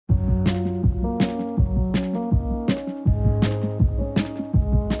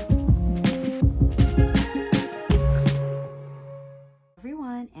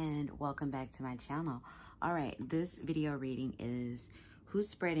welcome back to my channel. All right, this video reading is who's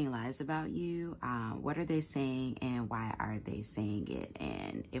spreading lies about you, what are they saying, and why are they saying it?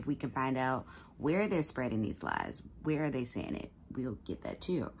 And if we can find out where they're spreading these lies, where are they saying it, we'll get that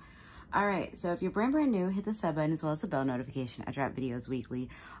too. All right, so if you're brand new, hit the sub button as well as the bell notification. I drop videos weekly.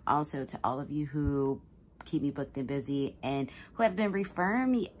 Also, to all of you who keep me booked and busy and who have been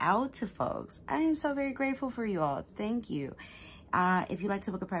referring me out to folks, I am so very grateful for you all. Thank you. If you'd like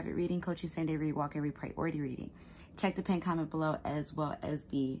to book a private reading, coaching, same-day read, walk-in read, priority reading, check the pinned comment below as well as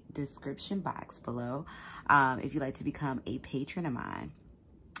the description box below. If you'd like to become a patron of mine,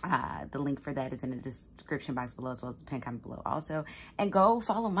 the link for that is in the description box below as well as the pinned comment below also. And go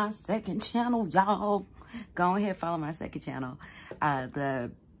follow my second channel, y'all. Go ahead, follow my second channel.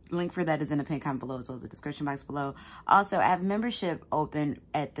 The link for that is in the pinned comment below as well as the description box below. Also, I have membership open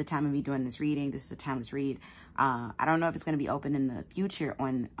at the time of me doing this reading. This is a timeless read. I don't know if it's going to be open in the future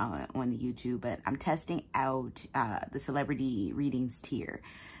on the YouTube, but I'm testing out the celebrity readings tier.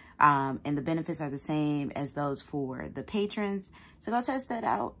 And the benefits are the same as those for the patrons. So go test that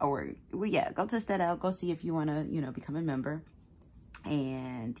out, or well, yeah, go test that out. Go see if you want to, you know, become a member.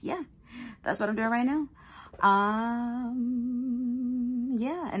 And yeah, that's what I'm doing right now.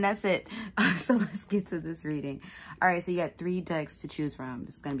 Yeah, and that's it. So let's get to this reading. All right, so you got 3 decks to choose from.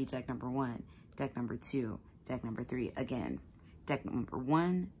 This is going to be deck number 1, deck number 2, deck number 3. Again, deck number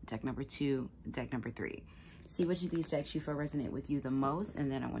 1, deck number 2, deck number 3. See which of these decks you feel resonate with you the most,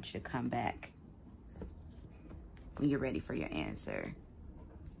 and then I want you to come back when you're ready for your answer.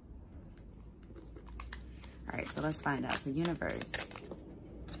 All right, so let's find out. So universe,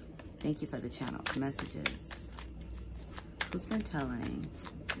 thank you for the channel messages. Who's been telling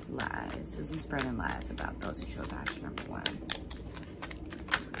lies? Who's been spreading lies about those who chose option number 1?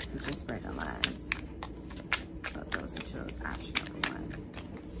 Who's been spreading lies about those who chose option number 1?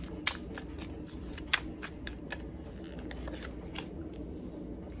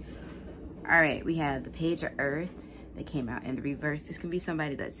 All right, we have the Page of Earth that came out in the reverse. This can be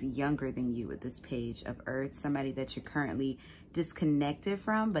somebody that's younger than you with this Page of Earth, somebody that you're currently disconnected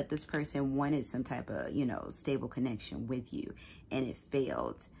from, but this person wanted some type of, you know, stable connection with you, and it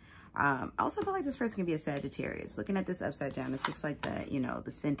failed. I also feel like this person can be a Sagittarius. Looking at this upside down, it looks like that, you know,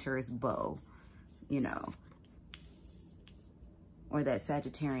 the center is bow, you know, or that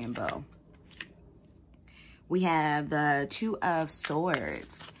Sagittarian bow. We have the 2 of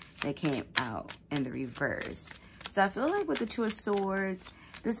Swords that came out in the reverse. So I feel like with the 2 of Swords,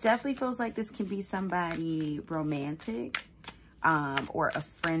 this definitely feels like this can be somebody romantic, or a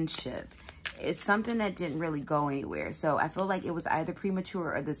friendship. It's something that didn't really go anywhere. So I feel like it was either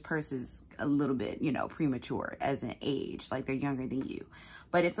premature or this person's a little bit, you know, premature as an age, like they're younger than you.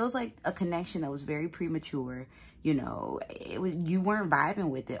 But it feels like a connection that was very premature. You know, you weren't vibing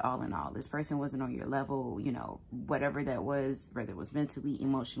with it all in all. This person wasn't on your level, you know, whatever that was, whether it was mentally,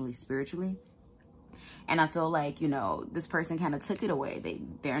 emotionally, spiritually. And I feel like, you know, this person kind of took it away.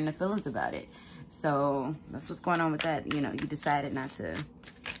 They're in the feelings about it. So that's what's going on with that. You know, you decided not to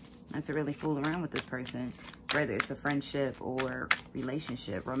really fool around with this person, whether it's a friendship or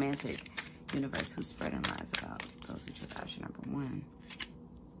relationship, romantic. Universe, who's spreading lies about those who chose option number 1.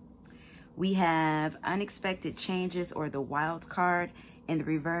 We have unexpected changes, or the wild card in the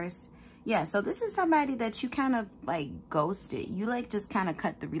reverse. Yeah, so this is somebody that you kind of like ghosted. You like just kind of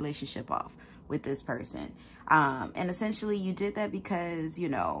cut the relationship off with this person. And essentially you did that because, you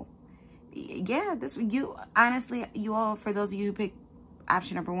know, yeah, honestly, you all, for those of you who picked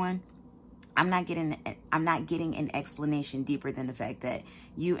option number 1, I'm not getting an explanation deeper than the fact that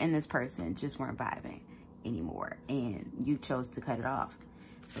you and this person just weren't vibing anymore and you chose to cut it off.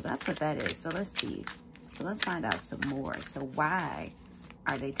 So that's what that is. So let's see. So let's find out some more. So why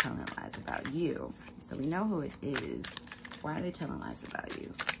are they telling lies about you? So we know who it is. Why are they telling lies about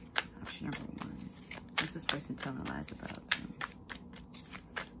you? Option number 1. What's this person telling lies about them?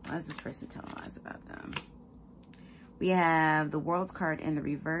 Why is this person telling lies about them? We have the World's card in the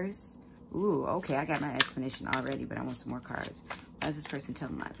reverse. Ooh, okay, I got my explanation already, but I want some more cards. Why is this person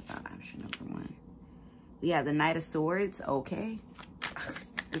telling lies about option number 1? We have the Knight of Swords. Okay.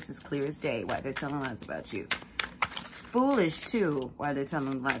 This is clear as day why they're telling lies about you. It's foolish, too, why they're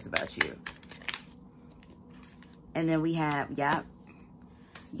telling lies about you. And then we have, yep.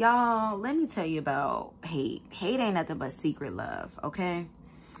 Y'all, let me tell you about hate. Hate ain't nothing but secret love, okay?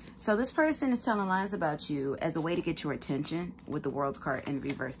 So this person is telling lies about you as a way to get your attention with the World's card in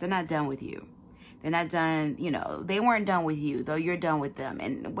reverse. They're not done with you. They're not done, you know, they weren't done with you, though you're done with them.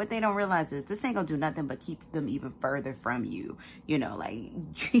 And what they don't realize is this ain't gonna do nothing but keep them even further from you. You know, like,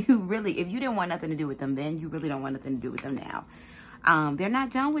 you really, if you didn't want nothing to do with them then, you really don't want nothing to do with them now. They're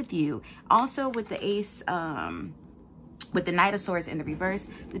not done with you. Also with the ace, with the Knight of Swords in the reverse,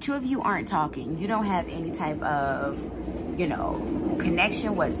 the two of you aren't talking. You don't have any type of, you know,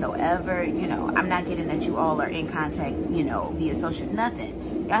 connection whatsoever. You know, I'm not getting that you all are in contact, you know, via social,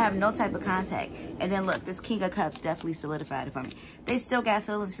 nothing. Y'all have no type of contact. And then look, this King of Cups definitely solidified it for me. They still got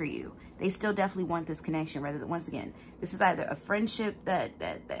feelings for you. They still definitely want this connection. Rather than, once again, this is either a friendship that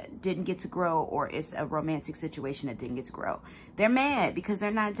didn't get to grow, or it's a romantic situation that didn't get to grow. They're mad because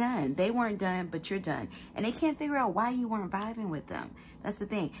they're not done. They weren't done, but you're done. And they can't figure out why you weren't vibing with them. That's the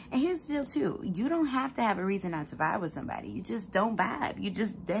thing. And here's the deal too. You don't have to have a reason not to vibe with somebody. You just don't vibe. You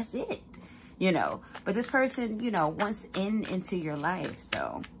just, that's it. You know, but this person, you know, wants into your life.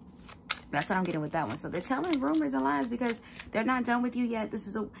 So that's what I'm getting with that one. So they're telling rumors and lies because they're not done with you yet. This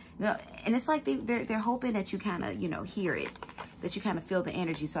is a, you know, and it's like they're hoping that you kind of, you know, hear it, that you kind of feel the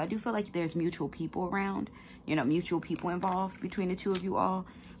energy. So I do feel like there's mutual people around, you know, mutual people involved between the two of you all.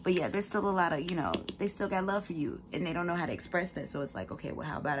 But yeah, there's still a lot of, you know, they still got love for you and they don't know how to express that. So it's like, okay, well,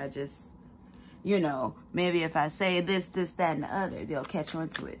 how about I just, you know, maybe if I say this, that, and the other, they'll catch on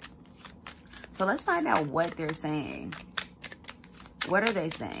to it. So let's find out what they're saying. What are they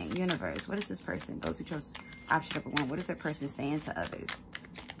saying? Universe, what is this person? Those who chose option number one, what is their person saying to others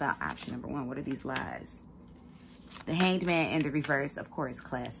about option number one? What are these lies? The Hanged Man in the reverse, of course,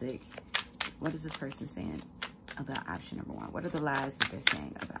 classic. What is this person saying about option number one? What are the lies that they're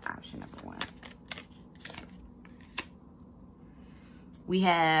saying about option number one? We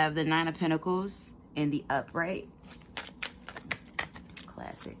have the Nine of Pentacles in the upright.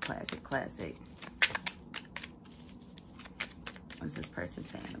 Classic, classic, classic. What is this person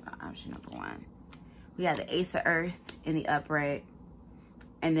saying about option number one? We have the Ace of Earth in the upright.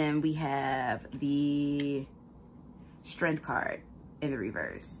 And then we have the Strength card in the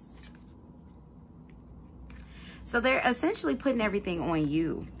reverse. So they're essentially putting everything on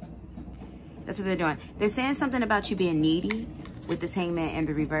you. That's what they're doing. They're saying something about you being needy with this Hangman in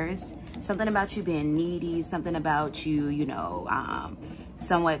the reverse. Something about you being needy. Something about you, you know,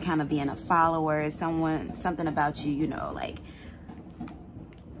 somewhat kind of being a follower. Something about you, you know, like,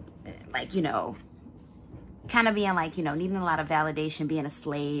 you know, kind of being like, you know, needing a lot of validation, being a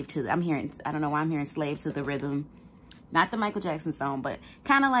slave to, I don't know why I'm hearing slave to the rhythm. Not the Michael Jackson song, but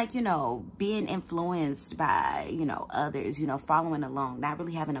kind of like, you know, being influenced by, you know, others, you know, following along, not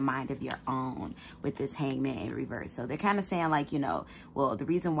really having a mind of your own with this Hangman in reverse. So they're kind of saying like, you know, well, the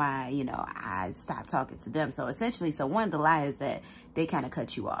reason why, you know, I stopped talking to them. So essentially, so one of the lies is that they kind of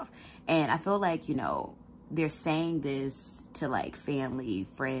cut you off. And I feel like, you know, they're saying this to like family,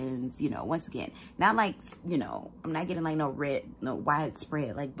 friends, you know, once again, not like, you know, I'm not getting like no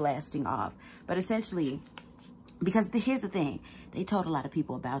widespread, like blasting off, but essentially, because here's the thing, they told a lot of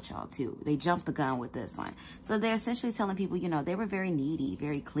people about y'all too. They jumped the gun with this one. So they're essentially telling people, you know, they were very needy,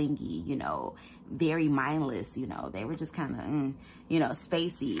 very clingy, you know, very mindless, you know, they were just kind of, you know,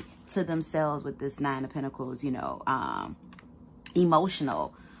 spacey to themselves with this Nine of Pentacles, you know,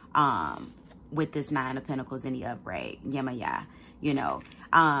 emotional, with this Nine of Pentacles in the upright, Yamaya, you know.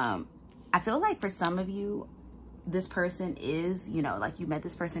 I feel like for some of you, this person is, you know, like you met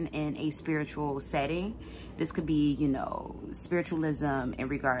this person in a spiritual setting. This could be, you know, spiritualism in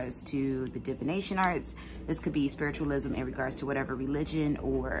regards to the divination arts. This could be spiritualism in regards to whatever religion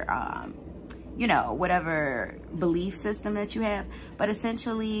or, you know, whatever belief system that you have. But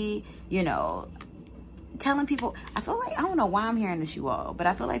essentially, you know, telling people, I feel like, I don't know why I'm hearing this, you all, but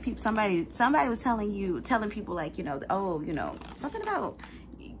I feel like somebody was telling people like, you know, oh, you know, something about,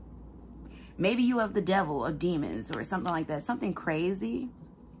 maybe you have the devil or demons or something like that, something crazy.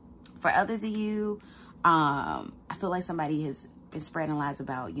 For others of you, I feel like somebody has been spreading lies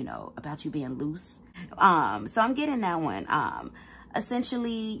about, you know, about you being loose. So I'm getting that one.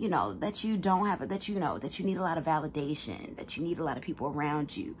 Essentially, you know, that you don't have, that you know, that you need a lot of validation, that you need a lot of people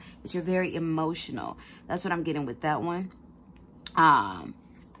around you, that you're very emotional. That's what I'm getting with that one.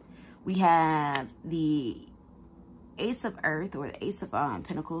 We have the Ace of Earth or the Ace of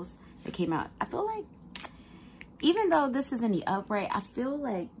Pentacles that came out. I feel like, even though this is in the upright, I feel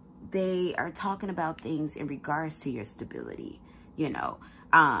like they are talking about things in regards to your stability, you know.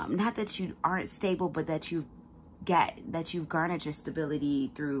 Not that you aren't stable, but that you've garnered your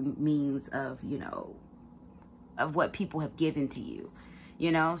stability through means of, you know, of what people have given to you,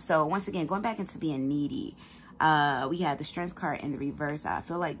 you know. So once again, going back into being needy, we have the Strength card in the reverse. I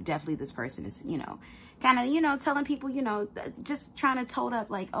feel like definitely this person is, you know, kind of, you know, telling people, you know, just trying to tote up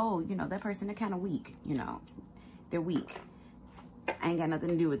like, oh, you know, that person, they're kind of weak, you know, they're weak. I ain't got nothing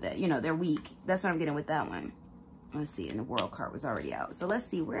to do with that. You know, they're weak. That's what I'm getting with that one. Let's see. And the World card was already out. So let's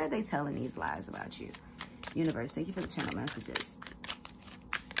see. Where are they telling these lies about you? Universe, thank you for the channel messages.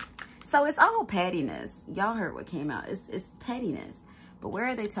 So it's all pettiness. Y'all heard what came out. It's pettiness. But where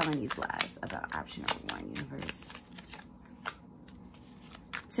are they telling these lies about option number 1, universe?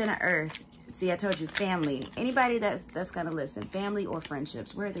 Ten of Earth. See, I told you, family. Anybody that's gonna listen, family or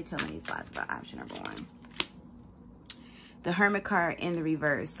friendships, where are they telling these lies about option number 1? The Hermit card in the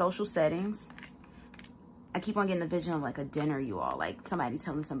reverse. Social settings. I keep on getting the vision of like a dinner, you all. Like somebody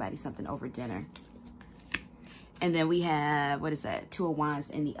telling somebody something over dinner. And then we have, what is that? 2 of Wands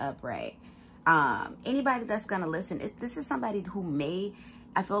in the upright. Anybody that's going to listen, this is somebody who may,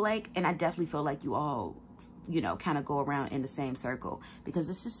 I feel like, and I definitely feel like you all, you know, kind of go around in the same circle. Because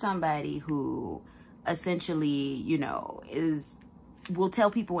this is somebody who essentially, you know, will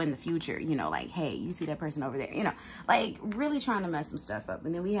tell people in the future, you know, like, hey, you see that person over there, you know, like really trying to mess some stuff up.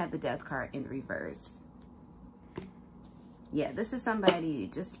 And then we have the Death card in the reverse. Yeah, this is somebody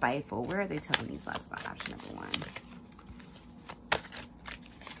just spiteful. Where are they telling these lies about option number 1?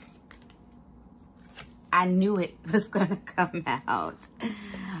 I knew it was going to come out.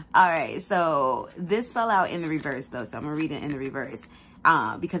 All right, so this fell out in the reverse, though, so I'm going to read it in the reverse.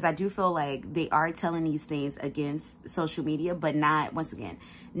 Because I do feel like they are telling these things against social media, but not, once again,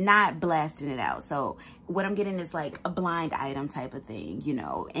 not blasting it out. So what I'm getting is like a blind item type of thing, you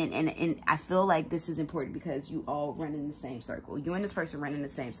know, and I feel like this is important because you all run in the same circle. You and this person run in the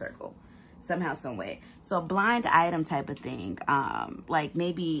same circle somehow, some way. So a blind item type of thing, like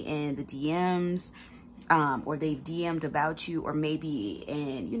maybe in the DMs, or they've DM'd about you, or maybe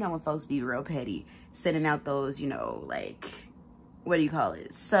in, you know, when folks be real petty, sending out those, you know, like, what do you call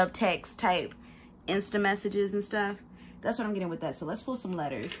it? Subtext type Insta messages and stuff. That's what I'm getting with that. So let's pull some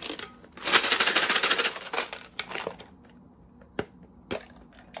letters.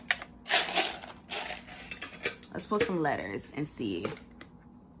 Let's pull some letters and see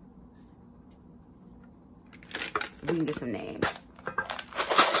if we can get some names.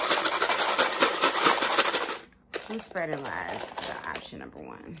 Who's spreading lies about option number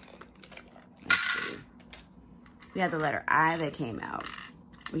 1? Let's see. We have the letter I that came out.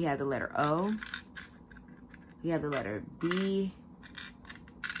 We have the letter O. We have the letter B.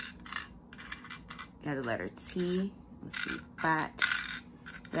 We have the letter T. Let's see, bat.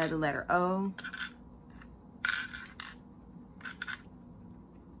 We have the letter O.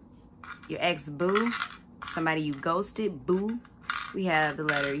 Your ex boo. Somebody you ghosted, boo. We have the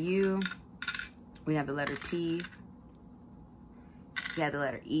letter U. We have the letter T. We have the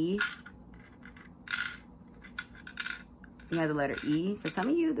letter E. You have the letter E. For some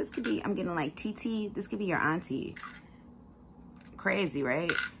of you, this could be, I'm getting like TT. This could be your auntie. Crazy, right?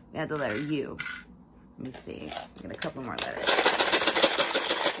 We have the letter U. Let me see. Get a couple more letters.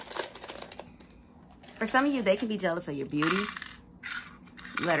 For some of you, they can be jealous of your beauty.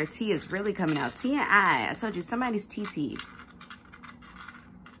 Letter T is really coming out. T and I told you, somebody's TT.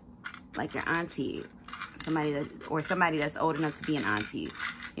 Like your auntie. Somebody that, or somebody that's old enough to be an auntie.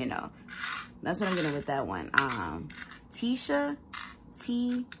 You know. That's what I'm getting with that one. Tisha,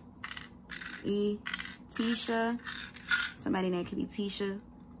 T-E, Tisha. Somebody's name could be Tisha.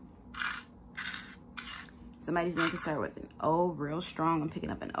 Somebody's name could start with an O, real strong. I'm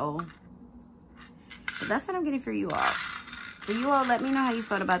picking up an O. But that's what I'm getting for you all. So you all let me know how you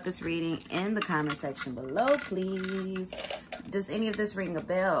felt about this reading in the comment section below, please. Does any of this ring a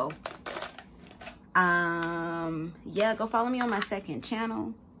bell? Yeah, go follow me on my second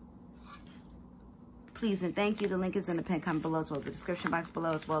channel. Please and thank you. The link is in the pinned comment below, as well as the description box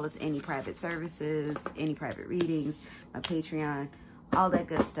below, as well as any private services, any private readings, my Patreon, all that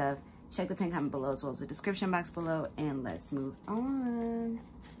good stuff. Check the pinned comment below, as well as the description box below. And let's move on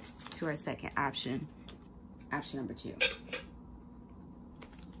to our second option. Option number 2.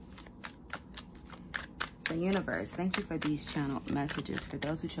 So universe, thank you for these channel messages. For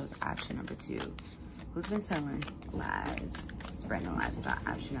those who chose option number 2, who's been telling lies, spreading lies about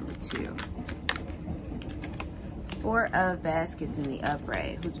option number 2? 4 of baskets in the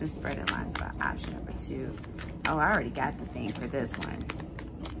upright. Who's been spreading lies about option number 2? Oh, I already got the thing for this one.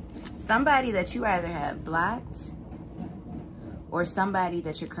 Somebody that you either have blocked or somebody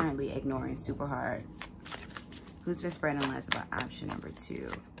that you're currently ignoring super hard. Who's been spreading lies about option number 2?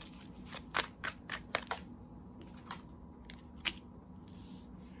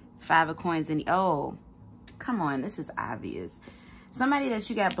 Five of coins in the, oh, come on, this is obvious. Somebody that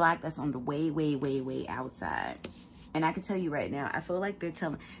you got blocked that's on the way outside. And I can tell you right now, I feel like they're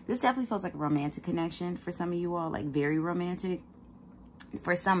telling, this definitely feels like a romantic connection for some of you all, like very romantic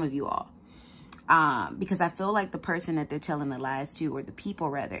for some of you all. Because I feel like the person that they're telling the lies to, or the people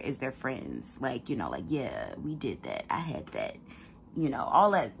rather, is their friends. Like, you know, like, yeah, we did that. I had that. You know,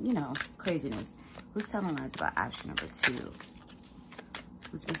 all that, you know, craziness. Who's telling lies about option number 2?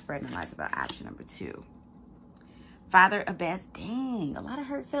 Who's been spreading lies about option number 2? Father of baskets. Dang, a lot of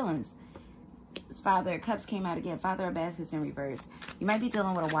hurt feelings. This Father of Cups came out again. Father of baskets in reverse. You might be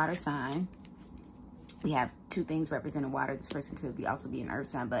dealing with a water sign. We have 2 things representing water. This person could be also be an earth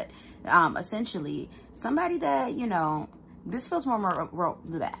sign, but essentially somebody that, you know, this feels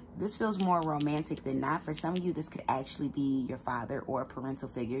more romantic than not. For some of you, this could actually be your father or a parental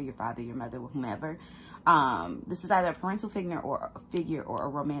figure, your father, your mother, whomever. This is either a parental figure or a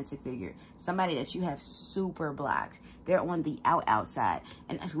romantic figure. Somebody that you have super blocked. They're on the outside.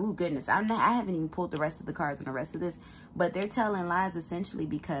 And oh goodness, I haven't even pulled the rest of the cards on the rest of this, but they're telling lies essentially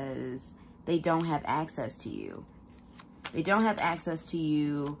because they don't have access to you. They don't have access to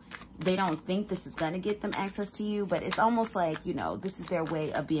you. They don't think this is going to get them access to you, but it's almost like, you know, this is their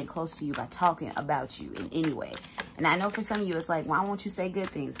way of being close to you by talking about you in any way. And I know for some of you, it's like, why won't you say good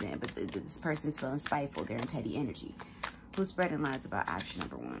things then? But this person's feeling spiteful. They're in petty energy. Who's spreading lies about option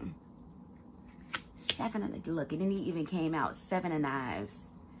number 1? 7 of, look, and then he even came out, 7 of Knives.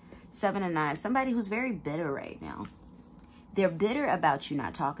 7 of Knives. Somebody who's very bitter right now. They're bitter about you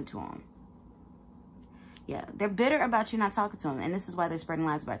not talking to them. Yeah, they're bitter about you not talking to them, and this is why they're spreading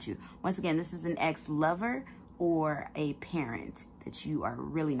lies about you. Once again, this is an ex-lover or a parent that you are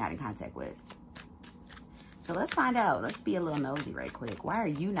really not in contact with. So let's find out. Let's be a little nosy right quick. Why are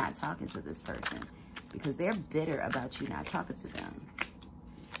you not talking to this person? Because they're bitter about you not talking to them.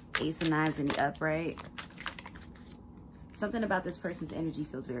 Ace of Knives in the upright. Something about this person's energy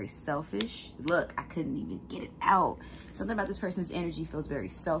feels very selfish. Look, I couldn't even get it out. Something about this person's energy feels very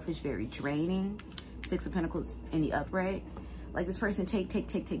selfish, very draining. 6 of Pentacles in the upright. Like this person take.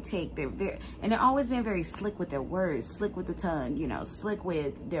 They're always being very slick with their words, slick with the tongue, you know, slick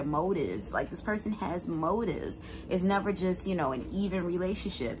with their motives. Like this person has motives. It's never just, you know, an even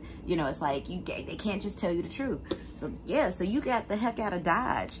relationship. You know, it's like they can't just tell you the truth. So yeah, so you got the heck out of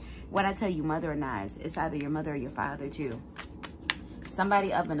Dodge. When I tell you Mother of Knives, it's either your mother or your father too.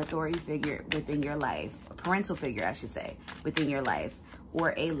 Somebody of an authority figure within your life, a parental figure, I should say, within your life,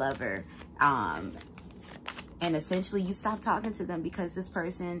 or a lover. And essentially you stop talking to them because this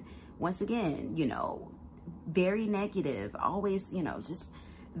person, once again, you know, very negative, always, you know, just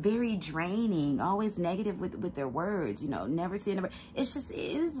very draining, always negative with their words, you know, never seeing them. It's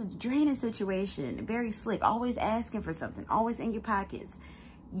a draining situation, very slick, always asking for something, always in your pockets.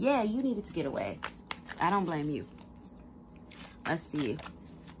 Yeah, you needed to get away. I don't blame you. Let's see.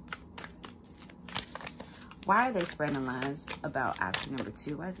 Why are they spreading lies about option number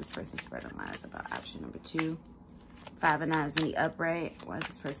 2? Why is this person spreading lies about option number 2? 5 of Knives in the upright. Why is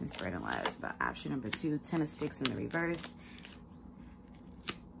this person spreading lies about option number 2? 10 of Sticks in the reverse.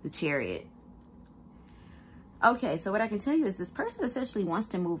 The Chariot. Okay, so what I can tell you is this person essentially wants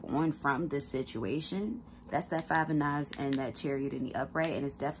to move on from this situation. That's that 5 of Knives and that Chariot in the upright. And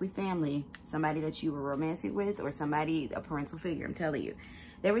it's definitely family. Somebody that you were romantic with or somebody, a parental figure, I'm telling you.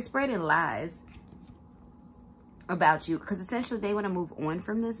 They were spreading lies about you because essentially they want to move on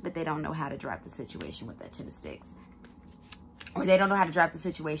from this, but they don't know how to drop the situation with that 10 of Sticks. Or they don't know how to drop the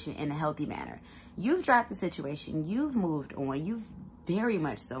situation in a healthy manner. You've dropped the situation. You've moved on. You've very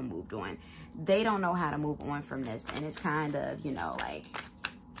much so moved on. They don't know how to move on from this. And it's kind of, you know, like,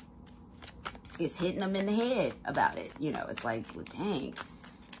 it's hitting them in the head about it. You know, it's like, well, dang.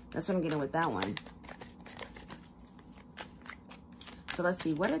 That's what I'm getting with that one. So let's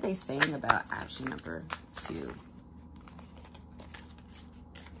see. What are they saying about option number 2?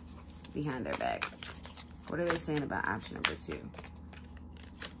 Behind their back. What are they saying about option number 2?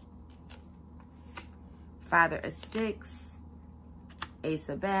 Father of Sticks, Ace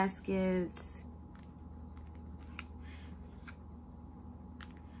of Baskets.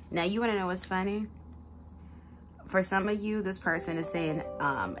 Now, you want to know what's funny? For some of you, this person is saying,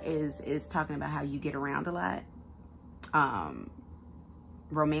 is talking about how you get around a lot,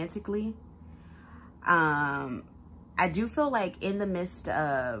 romantically. I do feel like in the midst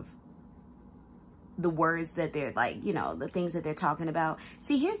of the words that they're like, you know, the things that they're talking about.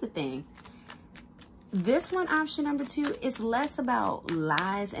 See, here's the thing. This one, option number 2, is less about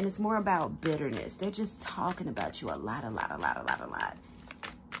lies and it's more about bitterness. They're just talking about you a lot.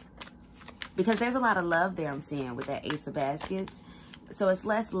 Because there's a lot of love there I'm seeing with that Ace of Baskets. So it's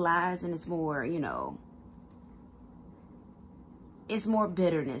less lies and it's more, you know, it's more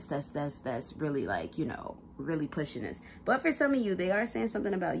bitterness that's really like, you know, really pushing this. But for some of you, they are saying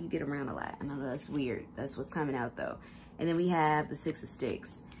something about you get around a lot. I know that's weird. That's what's coming out though. And then we have the 6 of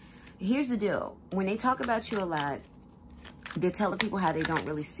Sticks. Here's the deal. When they talk about you a lot, they're telling people how they don't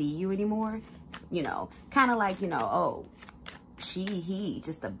really see you anymore. You know, kind of like, you know, oh, she, he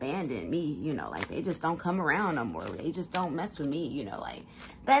just abandoned me, you know, like they just don't come around no more. They just don't mess with me, you know, like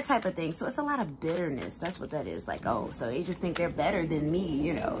that type of thing. So it's a lot of bitterness. That's what that is. Like, oh, so they just think they're better than me,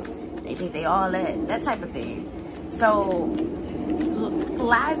 you know, they think they all that type of thing. So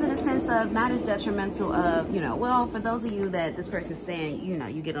lies in the sense of not as detrimental of, you know, well, for those of you that this person's saying, you know,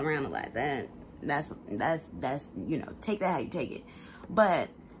 you get around a lot, that's, you know, take that how you take it. But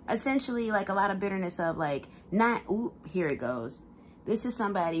essentially, like a lot of bitterness of like, not, ooh, here it goes. This is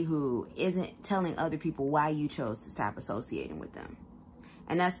somebody who isn't telling other people why you chose to stop associating with them.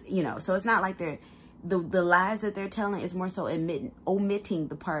 And that's, you know, so it's not like they're, the lies that they're telling is more so omitting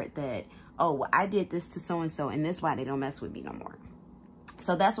the part that, oh, well, I did this to so-and-so and that's why they don't mess with me no more.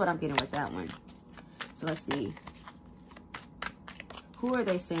 So that's what I'm getting with that one. So let's see. Who are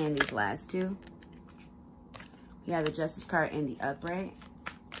they saying these lies to? You have the Justice card in the upright.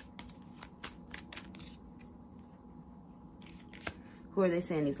 Who are they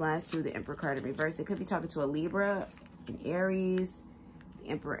saying these lies to? The Emperor card in reverse. They could be talking to a Libra, an Aries, the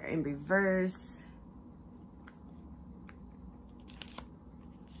Emperor in reverse.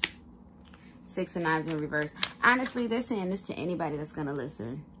 Six of Knives in reverse. Honestly, they're saying this to anybody that's going to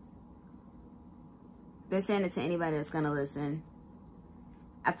listen. They're saying it to anybody that's going to listen.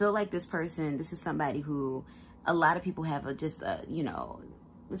 I feel like this person, this is somebody who a lot of people have you know,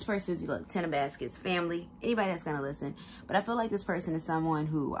 this person's, look, 10 of baskets, family, anybody that's going to listen. But I feel like this person is someone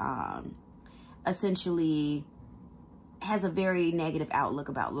who essentially has a very negative outlook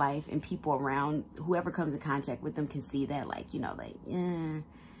about life, and people around, whoever comes in contact with them can see that, like, you know, like,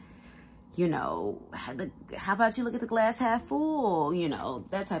 you know, how about you look at the glass half full, you know,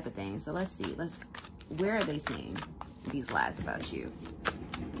 that type of thing. So let's see, where are they saying these lies about you?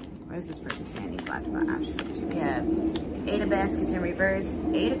 Where is this person saying these lies about option number 2? We have 8 of baskets in reverse,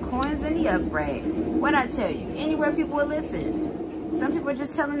 8 of coins in the upright. What'd I tell you? Anywhere people will listen. Some people are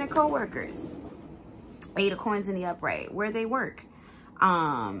just telling their coworkers. 8 of coins in the upright, where they work.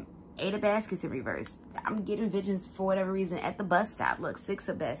 8 of baskets in reverse. I'm getting visions for whatever reason at the bus stop. Look, 6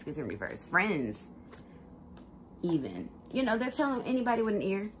 of baskets in reverse. Friends, even. You know, they're telling anybody with an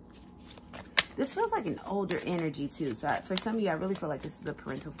ear. This feels like an older energy too. So for some of you, I really feel like this is a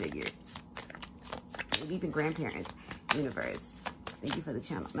parental figure. Even grandparents, universe. Thank you for the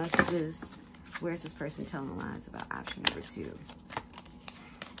channel messages. Where's this person telling lies about option number 2?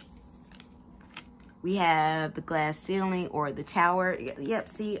 We have the glass ceiling or the tower. Yep,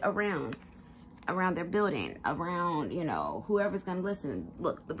 see, around their building, around, you know, whoever's going to listen.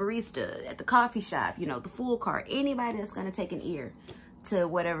 Look, the barista at the coffee shop, you know, the fool cart, anybody that's going to take an ear to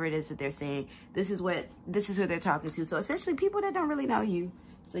whatever it is that they're saying. This is who they're talking to. So essentially people that don't really know you.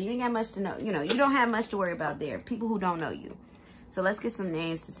 So you ain't got much to know. You know, you don't have much to worry about there. People who don't know you. So let's get some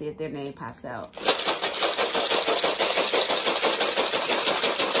names to see if their name pops out.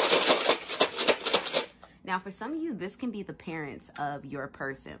 Now, for some of you, this can be the parents of your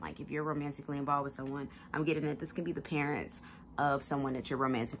person. Like, if you're romantically involved with someone, I'm getting that this can be the parents of someone that you're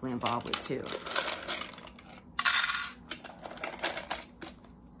romantically involved with, too.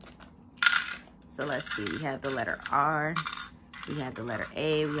 So, let's see. We have the letter R. We have the letter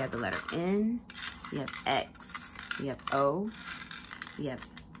A. We have the letter N. We have X. We have O. We have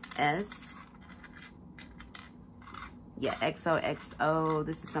S. Yeah, XOXO.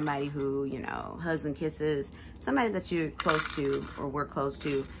 This is somebody who, you know, hugs and kisses. Somebody that you're close to or we're close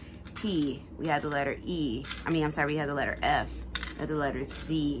to. P. We have the letter E. We have the letter F. We have the letter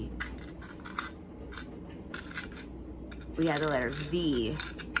Z. We have the letter V.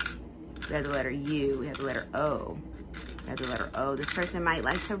 We have the letter U. We have the letter O. We have the letter O. This person might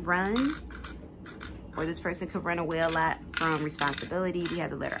like to run. Or this person could run away a lot from responsibility. We have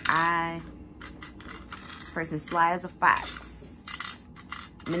the letter I. Person sly as a fox,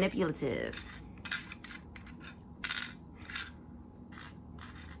 manipulative.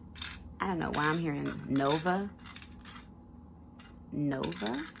 I don't know why I'm hearing Nova,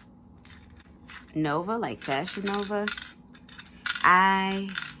 like Fashion Nova.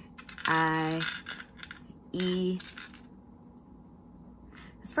 E.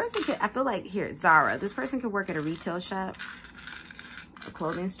 This person could, I feel like, here, Zara. This person could work at a retail shop, a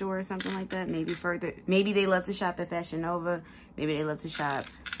clothing store or something like that. Maybe they love to shop at Fashion Nova. Maybe they love to shop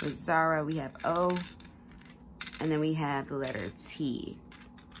with Zara. We have O, and then we have the letter T.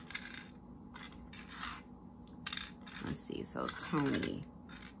 Let's see, so Tony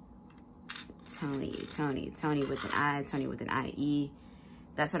with an I, Tony with an IE.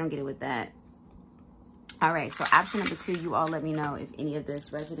 That's what I'm getting with that. All right, so option number 2, you all let me know if any of this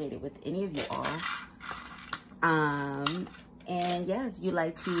resonated with any of you all. And yeah, if you'd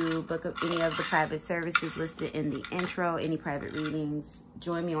like to book up any of the private services listed in the intro, any private readings,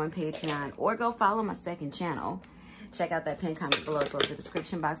 join me on Patreon or go follow my second channel. Check out that pinned comment below as well as the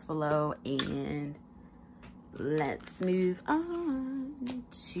description box below. And let's move on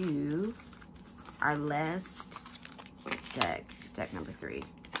to our last deck number 3.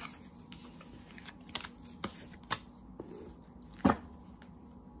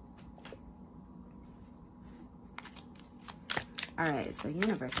 All right, so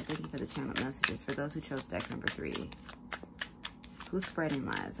universe, I thank you for the channel messages. For those who chose deck number 3, who's spreading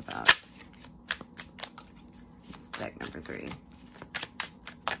lies about deck number 3?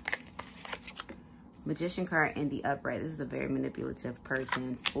 Magician card in the upright. This is a very manipulative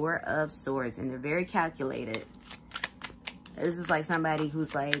person. 4 of Swords, and they're very calculated. This is like somebody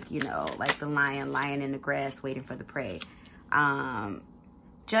who's like, you know, like the lion lying in the grass waiting for the prey.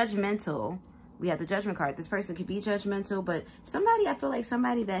 Judgmental. We have the Judgment card. This person could be judgmental, but somebody, I feel like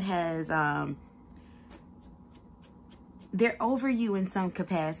somebody that has, they're over you in some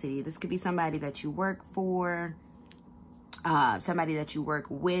capacity. This could be somebody that you work for, somebody that you work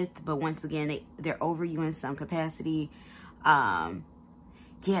with, but once again, they're over you in some capacity. Yeah,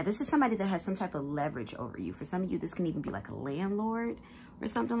 this is somebody that has some type of leverage over you. For some of you, this can even be like a landlord or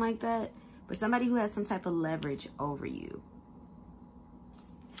something like that, but somebody who has some type of leverage over you.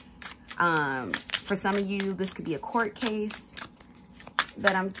 For some of you, this could be a court case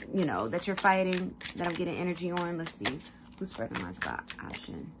that that you're fighting, that I'm getting energy on. Let's see who's spreading lies about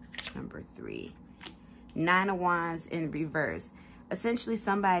option number 3. 9 of Wands in reverse. Essentially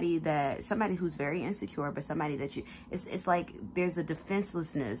somebody who's very insecure, but somebody that it's like there's a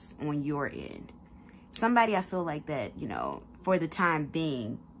defenselessness on your end. Somebody I feel like that, for the time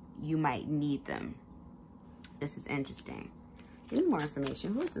being, you might need them. This is interesting. Give me more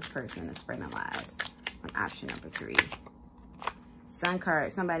information. Who is this person that's spreading lies on option number 3? Sun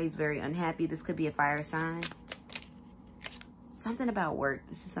card. Somebody's very unhappy. This could be a fire sign. Something about work.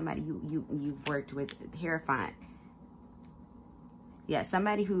 This is somebody you've worked with. Hierophant. Yeah,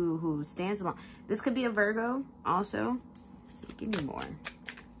 somebody who stands alone. This could be a Virgo also. Let's see, give me more.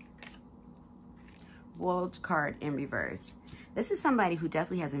 World card in reverse. This is somebody who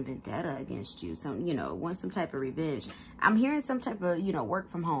definitely has a vendetta against you. Some, wants some type of revenge. I'm hearing some type of, work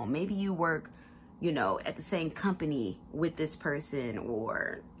from home. Maybe you work, at the same company with this person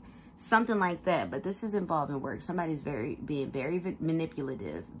or something like that. But this is involving work. Somebody's being very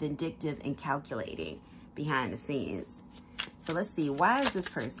manipulative, vindictive, and calculating behind the scenes. So let's see. Why is this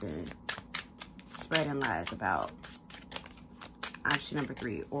person spreading lies about option number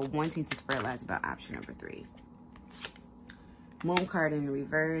 3 or wanting to spread lies about option number 3? Moon card in the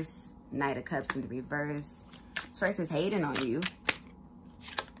reverse. Knight of Cups in the reverse. This person's hating on you.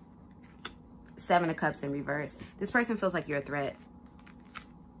 7 of Cups in reverse. This person feels like you're a threat.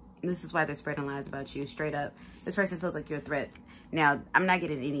 This is why they're spreading lies about you. Straight up. This person feels like you're a threat. Now, I'm not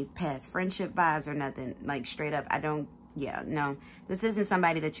getting any past friendship vibes or nothing. Like, straight up, no. This isn't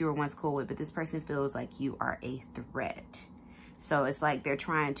somebody that you were once cool with, but this person feels like you are a threat. So it's like they're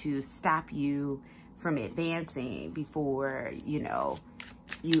trying to stop you from advancing before, you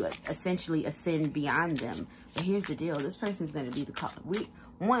essentially ascend beyond them. But here's the deal. This person's going to be the cause.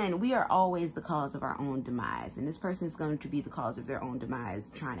 We are always the cause of our own demise. And this person is going to be the cause of their own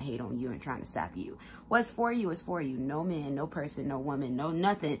demise, trying to hate on you and trying to stop you. What's for you is for you. No man, no person, no woman, no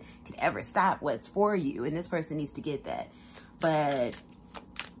nothing can ever stop what's for you. And this person needs to get that. But,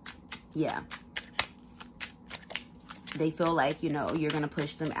 yeah. They feel like, you're going to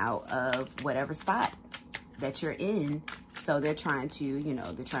push them out of whatever spot that you're in. So they're trying to,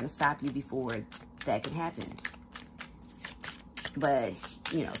 they're trying to stop you before that can happen. But,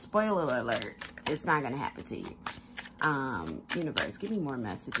 spoiler alert, it's not going to happen to you. Universe, give me more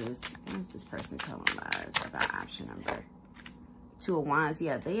messages. Why is this person telling lies about option number 2 of Wands?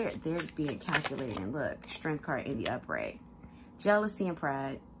 Yeah, they're being calculating. Look, Strength card in the upright. Jealousy and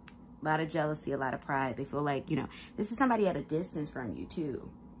pride. A lot of jealousy, a lot of pride. They feel like, this is somebody at a distance from you,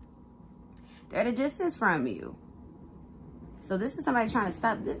 too. They're at a distance from you. So this is somebody trying to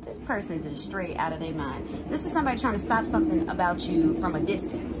stop. This person just straight out of their mind. This is somebody trying to stop something about you from a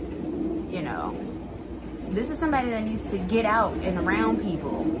distance. This is somebody that needs to get out and around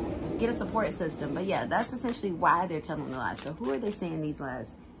people. Get a support system. But yeah, that's essentially why they're telling the lies. So who are they saying these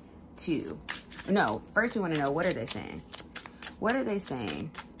lies to? No, first we want to know, what are they saying? What are they saying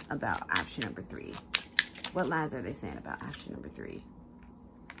about option number 3? What lies are they saying about option number 3?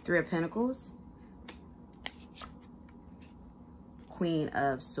 3 of Pentacles. Queen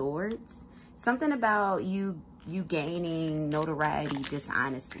of Swords. Something about you gaining notoriety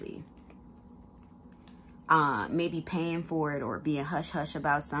dishonestly. maybe paying for it or being hush-hush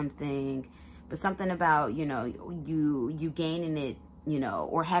about something, but something about, you know, you gaining it, you know,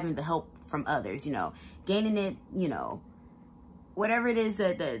 or having the help from others, you know, gaining it, you know, whatever it is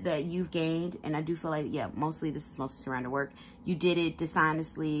that you've gained. And I do feel like, yeah, this is mostly surrounded work. You did it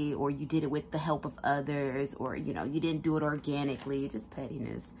dishonestly, or you did it with the help of others, or, you know, you didn't do it organically, just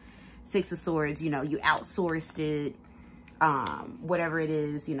pettiness. Six of Swords, you know, you outsourced it, whatever it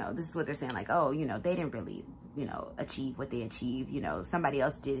is, you know, this is what they're saying, like, oh, you know, they didn't really, you know, achieve what they achieved, you know, somebody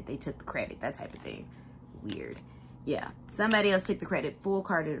else did it, they took the credit, that type of thing. Weird. Yeah, somebody else took the credit. Full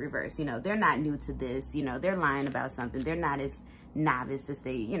card in reverse. You know, they're not new to this, you know, they're lying about something. They're not as novice as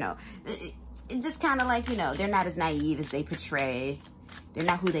they, you know, it just kind of like, you know, they're not as naive as they portray. They're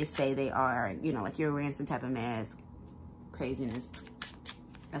not who they say they are, you know, like you're wearing some type of mask. Craziness.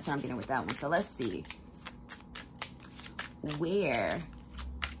 That's what I'm getting with that one. So let's see. Where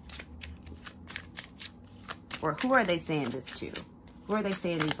or who are they saying this to? Who are they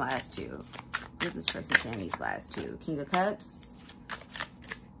saying these last two? Who's this person saying these last two? King of Cups.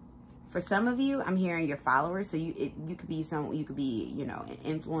 For some of you, I'm hearing your followers. So you could be you know,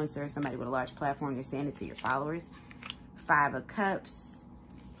 an influencer, somebody with a large platform. They're saying it to your followers. Five of Cups.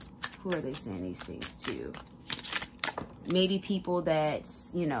 Who are they saying these things to? Maybe people that,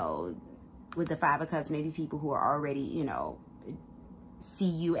 you know, with the Five of Cups, maybe people who are already, you know, see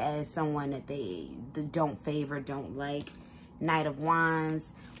you as someone that they don't favor, don't like. Knight of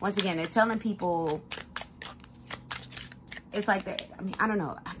Wands. Once again, they're telling people, it's like, I mean, I don't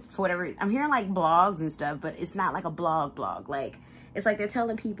know, for whatever, I'm hearing like blogs and stuff, but it's not like a blog. Like, it's like they're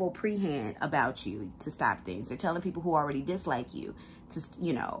telling people pre-hand about you to stop things. They're telling people who already dislike you to,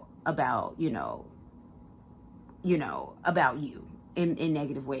 you know, about you in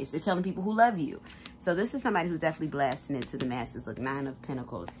negative ways. They're telling people who love you. So this is somebody who's definitely blasting it to the masses. Look, Nine of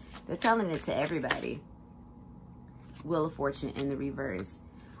Pentacles. They're telling it to everybody. Wheel of Fortune in the reverse.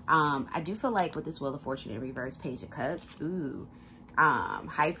 I do feel like with this Wheel of Fortune in reverse, Page of Cups, ooh,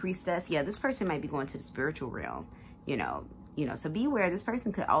 High Priestess. Yeah, this person might be going to the spiritual realm, you know, so beware. This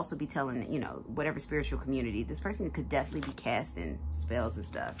person could also be telling, you know, whatever spiritual community, this person could definitely be casting spells and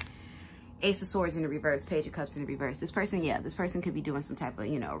stuff. Ace of Swords in the reverse, Page of Cups in the reverse. This person, yeah, this person could be doing some type of,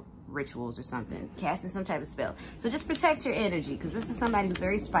 you know, rituals or something, casting some type of spell. So just protect your energy, because this is somebody who's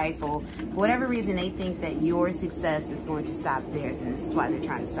very spiteful. For whatever reason, they think that your success is going to stop theirs, and this is why they're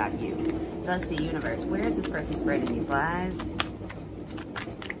trying to stop you. So let's see, universe, where is this person spreading these lies?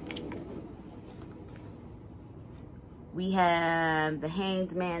 We have the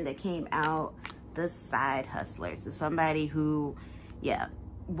Hanged Man that came out, the side hustler. So somebody who, yeah,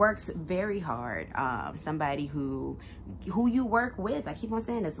 works very hard. Somebody who you work with. I keep on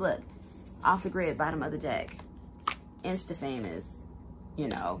saying this. Look, off the grid, bottom of the deck, insta famous, you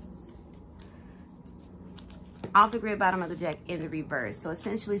know, off the grid, bottom of the deck in the reverse. So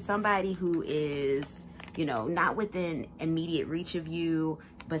essentially somebody who is, you know, not within immediate reach of you,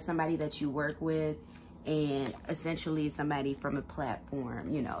 but somebody that you work with, and essentially somebody from a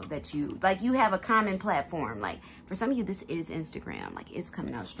platform, you know, that you, like, you have a common platform. Like, for some of you, this is Instagram. Like, it's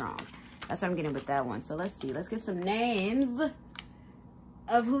coming out strong. That's what I'm getting with that one. So let's see. Let's get some names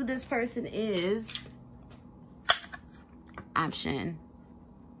of who this person is. Option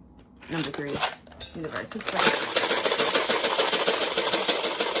number 3. Universe. Who's spreading?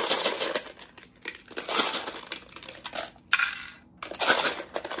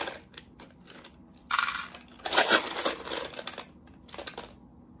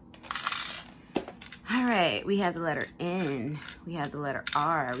 We have the letter N, we have the letter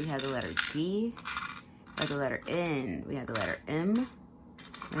R, we have the letter D, we have the letter N, we have the letter M,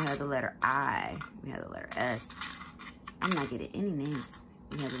 we have the letter I, we have the letter S. I'm not getting any names.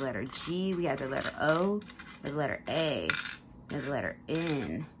 We have the letter G, we have the letter O, we have the letter A, we have the letter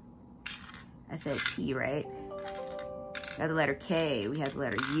N. I said T, right? We have the letter K, we have the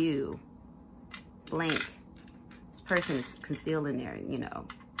letter U. Blank. This person is concealed in there, you know.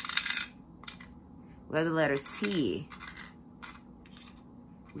 We have the letter T.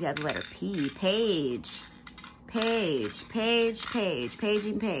 We have the letter P. Page. Page. Page. Page.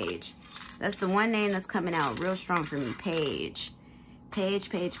 Paging Page. That's the one name that's coming out real strong for me. Page. Page.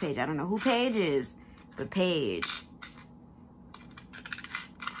 Page. Page. I don't know who Page is, but Page.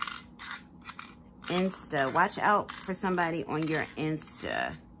 Insta. Watch out for somebody on your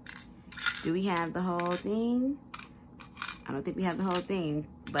Insta. Do we have the whole thing? I don't think we have the whole thing,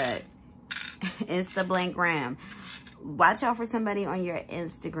 but Insta blank gram. Watch out for somebody on your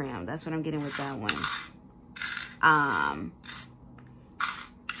Instagram. That's what I'm getting with that one.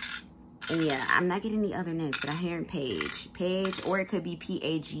 And yeah, I'm not getting the other names, but I'm hearing Page. Page, or it could be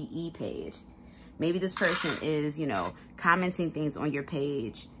P-A-G-E Page. Maybe this person is, you know, commenting things on your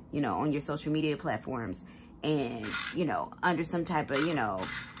page, you know, on your social media platforms, and, you know, under some type of, you know,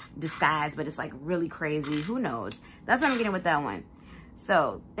 disguise, but it's like really crazy. Who knows? That's what I'm getting with that one.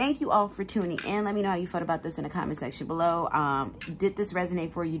 So thank you all for tuning in. Let me know how you felt about this in the comment section below. Did this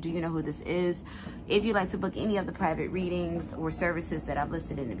resonate for you? Do you know who this is? If you'd like to book any of the private readings or services that I've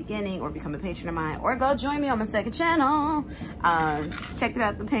listed in the beginning, or become a patron of mine, or go join me on my second channel, check it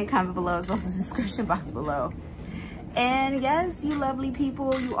out, the pinned comment below, as well as the description box below. And yes, you lovely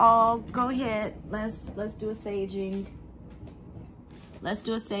people, you all, go ahead. Let's do a saging. Let's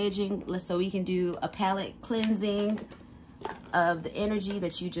do a saging, so we can do a palette cleansing of the energy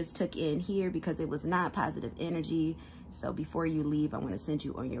that you just took in here, because it was not positive energy. So before you leave, I want to send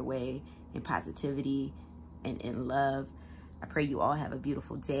you on your way in positivity and in love. I pray you all have a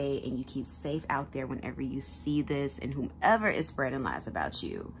beautiful day, and you keep safe out there whenever you see this, and whomever is spreading lies about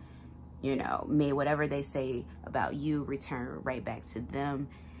you, you know, may whatever they say about you return right back to them.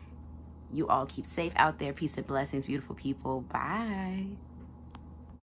 You all keep safe out there. Peace and blessings, beautiful people. Bye.